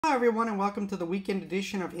Hello everyone and welcome to the weekend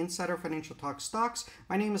edition of Insider Financial Talk Stocks.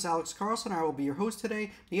 My name is Alex Carlson. I will be your host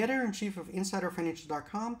today, the editor-in-chief of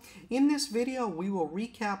InsiderFinancial.com. In this video, we will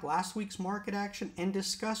recap last week's market action and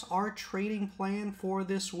discuss our trading plan for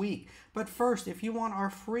this week. But first, if you want our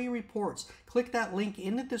free reports, click that link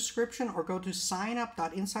in the description or go to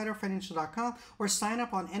signup.insiderfinancial.com or sign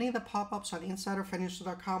up on any of the pop-ups on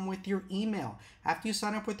InsiderFinancial.com with your email. After you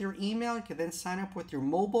sign up with your email, you can then sign up with your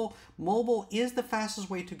mobile. Mobile is the fastest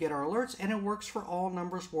way to get our alerts, and it works for all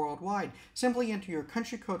numbers worldwide. Simply enter your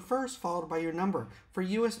country code first, followed by your number. For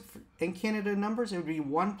US and Canada numbers, it would be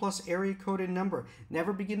 1 plus area code and number.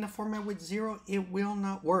 Never begin the format with 0. It will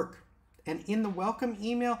not work. And in the welcome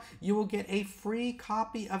email, you will get a free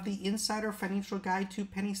copy of the Insider Financial Guide to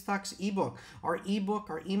Penny Stocks ebook. Our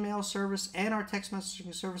ebook, our email service, and our text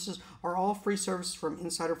messaging services are all free services from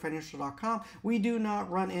InsiderFinancial.com. We do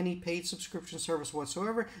not run any paid subscription service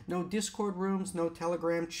whatsoever. No Discord rooms, no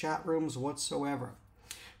Telegram chat rooms whatsoever.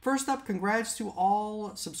 First up, congrats to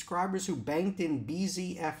all subscribers who banked in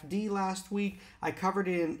BZFD last week. I covered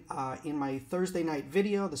it in my Thursday night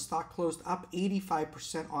video. The stock closed up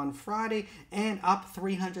 85% on Friday and up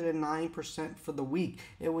 309% for the week.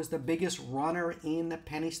 It was the biggest runner in the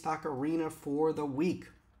penny stock arena for the week.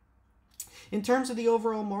 In terms of the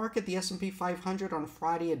overall market, the S&P 500 on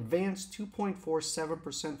Friday advanced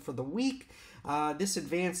 2.47% for the week. This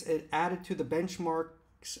advance added to the benchmark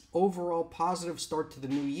overall positive start to the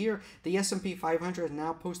new year. The S&P 500 has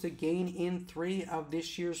now posted gain in 3 of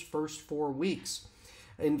this year's first 4 weeks.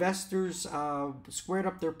 Investors squared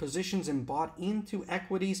up their positions and bought into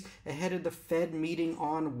equities ahead of the Fed meeting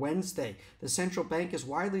on Wednesday. The central bank is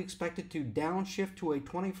widely expected to downshift to a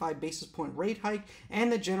 25 basis point rate hike,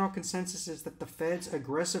 and the general consensus is that the Fed's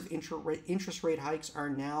aggressive interest rate hikes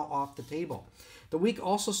are now off the table. The week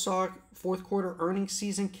also saw fourth quarter earnings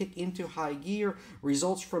season kick into high gear.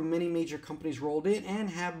 Results from many major companies rolled in and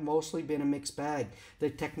have mostly been a mixed bag. The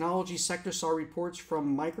technology sector saw reports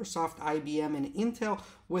from Microsoft, IBM, and Intel,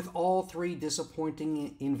 with all 3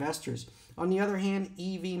 disappointing investors. On the other hand,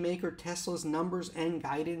 EV maker Tesla's numbers and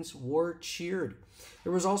guidance were cheered.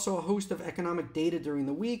 There was also a host of economic data during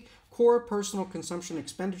the week. Core personal consumption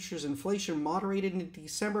expenditures inflation moderated in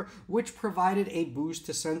December, which provided a boost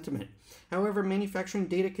to sentiment. However, manufacturing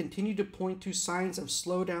data continued to point to signs of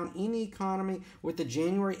slowdown in the economy, with the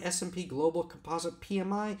January S&P Global Composite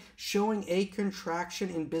PMI showing a contraction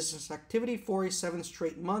in business activity for a 7th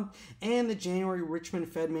straight month, and the January Richmond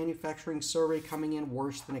Fed Manufacturing Survey coming in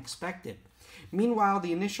worse than expected. Meanwhile,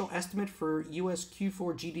 the initial estimate for U.S.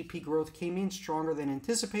 Q4 GDP growth came in stronger than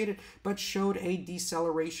anticipated, but showed a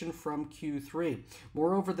deceleration from Q3.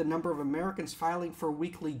 Moreover, the number of Americans filing for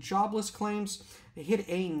weekly jobless claims hit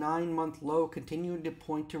a 9-month low, continuing to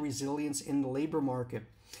point to resilience in the labor market.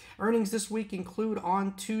 Earnings this week include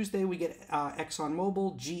on Tuesday, we get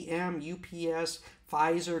ExxonMobil, GM, UPS,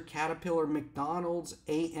 Pfizer, Caterpillar, McDonald's,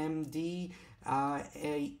 AMD,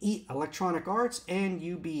 Electronic Arts, and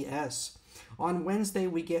UBS. On Wednesday,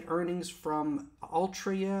 we get earnings from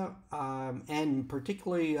Altria and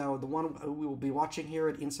particularly the one we will be watching here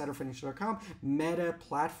at InsiderFinancial.com, Meta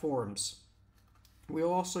Platforms.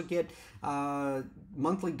 We'll also get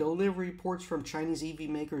monthly delivery reports from Chinese EV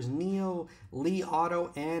makers NIO, Li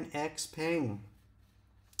Auto, and XPeng.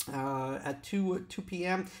 At 2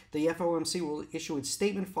 p.m., the FOMC will issue its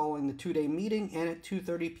statement following the 2-day meeting, and at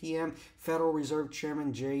 2:30 p.m., Federal Reserve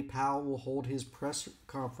Chairman Jay Powell will hold his press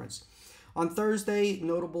conference. On Thursday,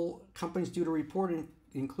 notable companies due to report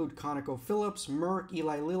include ConocoPhillips, Merck,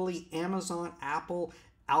 Eli Lilly, Amazon, Apple,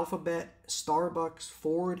 Alphabet, Starbucks,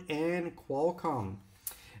 Ford, and Qualcomm.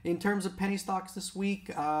 In terms of penny stocks this week,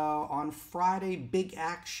 on Friday, big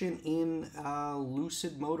action in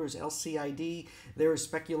Lucid Motors, LCID. There is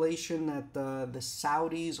speculation that the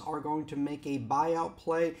Saudis are going to make a buyout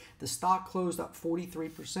play. The stock closed up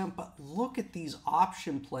 43%, but look at these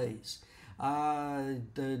option plays.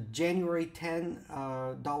 The January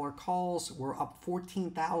 $10 calls were up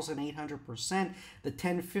 14,800%. The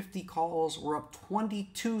 1050 calls were up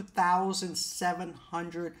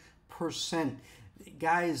 22,700%.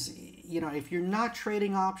 Guys, you know, if you're not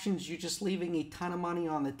trading options, you're just leaving a ton of money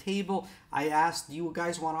on the table. I asked, do you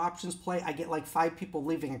guys want options play? I get like 5 people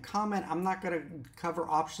leaving a comment. I'm not going to cover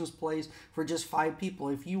options plays for just 5 people.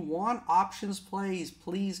 If you want options plays,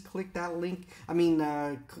 please click that link.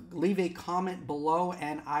 Leave a comment below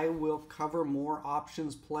and I will cover more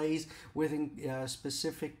options plays with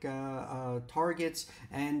specific targets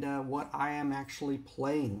and what I am actually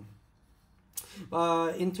playing.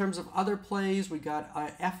 In terms of other plays, we got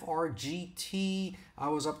FRGT.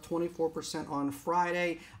 Was up 24% on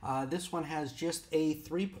Friday. This one has just a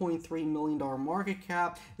 $3.3 million market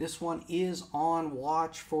cap. This one is on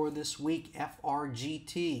watch for this week,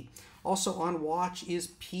 FRGT. Also on watch is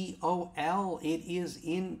POL. It is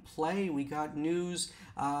in play. We got news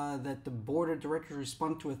that the board of directors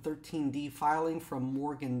responded to a 13D filing from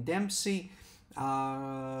Morgan Dempsey.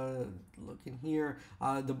 Looking here,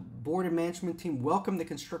 the board and management team welcome the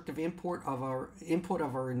constructive input of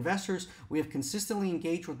our investors. We have consistently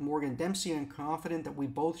engaged with Morgan Dempsey and confident that we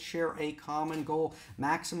both share a common goal,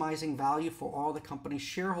 maximizing value for all the company's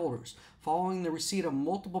shareholders. Following the receipt of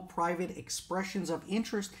multiple private expressions of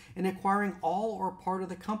interest in acquiring all or part of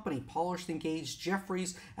the company, Polished engaged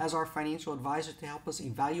Jefferies as our financial advisor to help us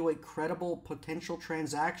evaluate credible potential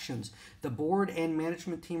transactions. The board and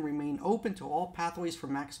management team remain open to all pathways for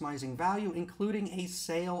maximizing value, including a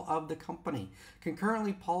sale of the company.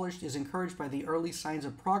 Concurrently, Polished is encouraged by the early signs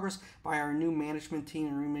of progress by our new management team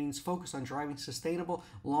and remains focused on driving sustainable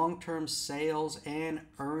long-term sales and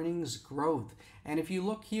earnings growth. And if you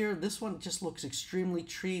look here, this one just looks extremely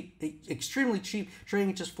cheap, trading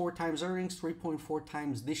at just 4 times earnings, 3.4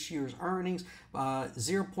 times this year's earnings,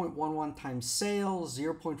 0.11 times sales,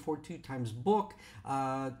 0.42 times book,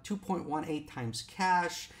 2.18 times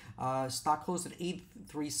cash. Stock closed at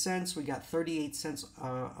 83 cents. We got 38 cents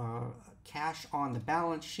cash on the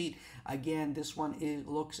balance sheet. Again, this one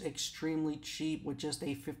looks extremely cheap with just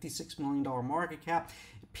a $56 million market cap.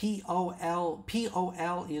 POL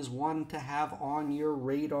is one to have on your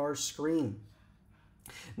radar screen.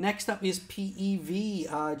 Next up is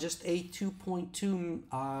PEV, just a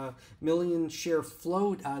 2.2 million share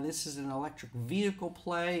float. This is an electric vehicle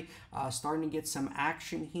play, starting to get some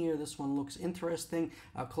action here. This one looks interesting.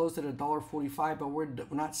 Closed at $1.45, but we're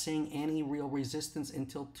not seeing any real resistance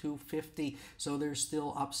until $2.50, so there's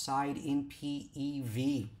still upside in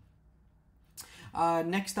PEV.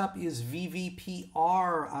 Next up is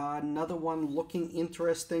VVPR, another one looking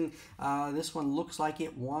interesting. This one looks like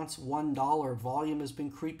it wants $1. Volume has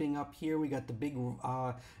been creeping up here. We got the big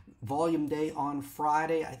volume day on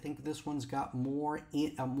Friday. I think this one's got more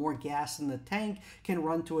gas in the tank, can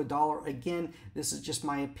run to $1. Again, this is just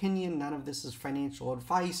my opinion. None of this is financial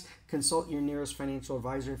advice. Consult your nearest financial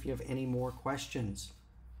advisor if you have any more questions.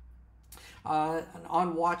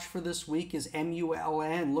 On watch for this week is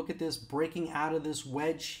MULN. Look at this, breaking out of this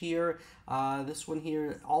wedge here. This one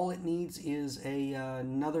here, all it needs is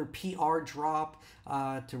another PR drop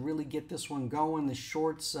to really get this one going. The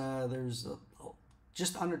shorts, there's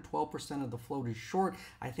just under 12% of the float is short.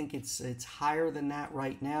 I think it's higher than that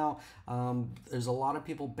right now. There's a lot of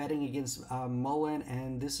people betting against MULN,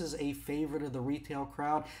 and this is a favorite of the retail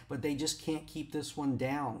crowd, but they just can't keep this one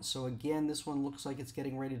down. So again, this one looks like it's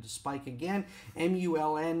getting ready to spike again.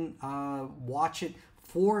 MULN, watch it.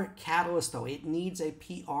 For catalyst, though, it needs a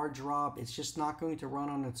PR drop. It's just not going to run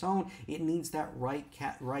on its own. It needs that right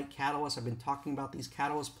catalyst. I've been talking about these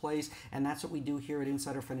catalyst plays, and that's what we do here at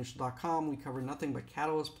InsiderFinancial.com. We cover nothing but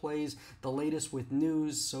catalyst plays, the latest with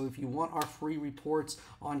news. So if you want our free reports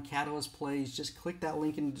on catalyst plays, just click that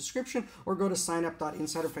link in the description or go to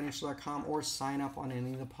signup.insiderfinancial.com or sign up on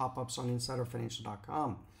any of the pop-ups on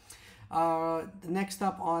InsiderFinancial.com. Next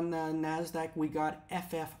up on NASDAQ, we got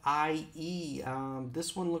FFIE.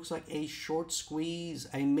 This one looks like a short squeeze,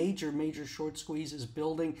 a major short squeeze is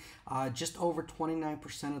building. Just over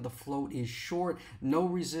 29% of the float is short. No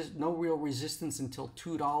real resistance until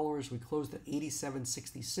 $2. We closed at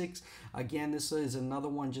 87.66. Again, this is another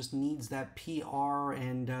one, just needs that PR,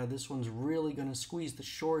 and this one's really going to squeeze the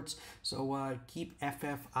shorts. So keep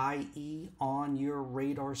FFIE on your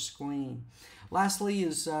radar screen. Lastly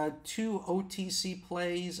is two OTC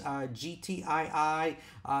plays, GTII.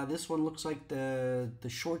 This one looks like the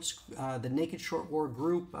Naked Short War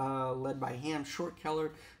group led by Ham Short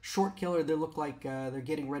Killer. They look like they're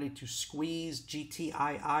getting ready to squeeze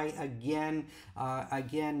GTII again.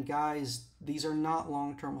 Again, guys, these are not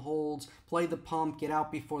long-term holds. Play the pump, get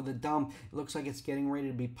out before the dump. It looks like it's getting ready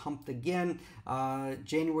to be pumped again.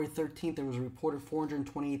 January 13th, there was a reported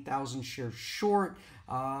 428,000 shares short.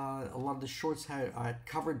 A lot of the shorts had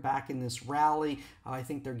covered back in this rally. I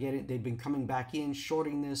think they've been coming back in,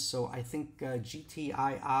 shorting this. So I think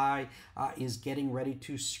GTII is getting ready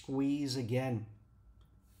to squeeze again.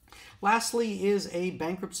 Lastly is a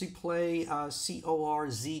bankruptcy play,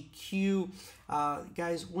 CORZQ.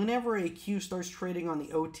 Guys, whenever a Q starts trading on the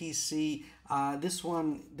OTC, this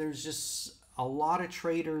one, there's just a lot of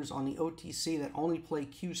traders on the OTC that only play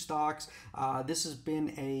Q stocks. This has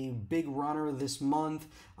been a big runner this month.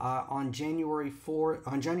 On January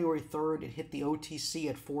 3rd, it hit the OTC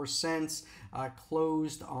at 4 cents,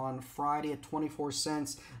 closed on Friday at 24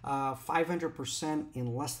 cents, 500%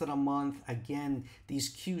 in less than a month. Again, these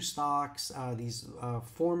Q stocks, these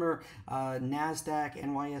former NASDAQ,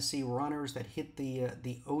 NYSE runners that hit the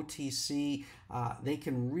OTC, they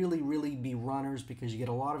can really be runners because you get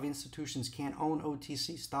a lot of institutions can't own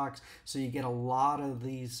OTC stocks, so you get a lot of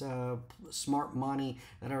these smart money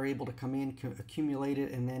that are able to come in, accumulate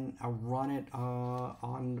it, and then run it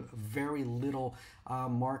on very little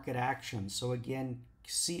market action. So again,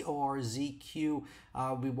 CORZQ.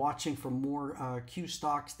 We'll be watching for more Q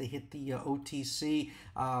stocks to hit the OTC.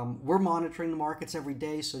 We're monitoring the markets every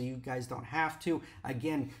day, so you guys don't have to.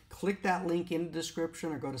 Again, click that link in the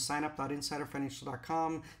description or go to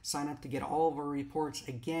signup.insiderfinancial.com. Sign up to get all of our reports.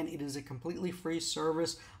 Again, it is a completely free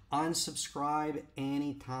service. Unsubscribe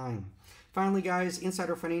anytime. Finally, guys,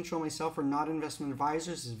 Insider Financial and myself are not investment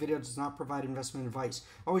advisors. This video does not provide investment advice.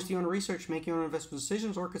 Always do your own research, make your own investment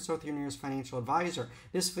decisions, or consult with your nearest financial advisor.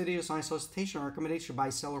 This video is not a solicitation or recommendation to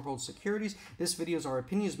buy, sell, or hold securities. This video is our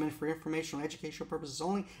opinions meant for informational and educational purposes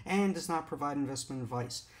only and does not provide investment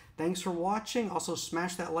advice. Thanks for watching. Also,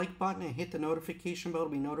 smash that like button and hit the notification bell to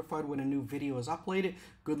be notified when a new video is uploaded.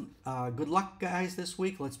 Good luck, guys, this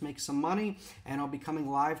week. Let's make some money, and I'll be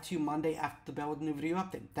coming live to you Monday after the bell with a new video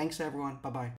update. Thanks, everyone. Bye-bye.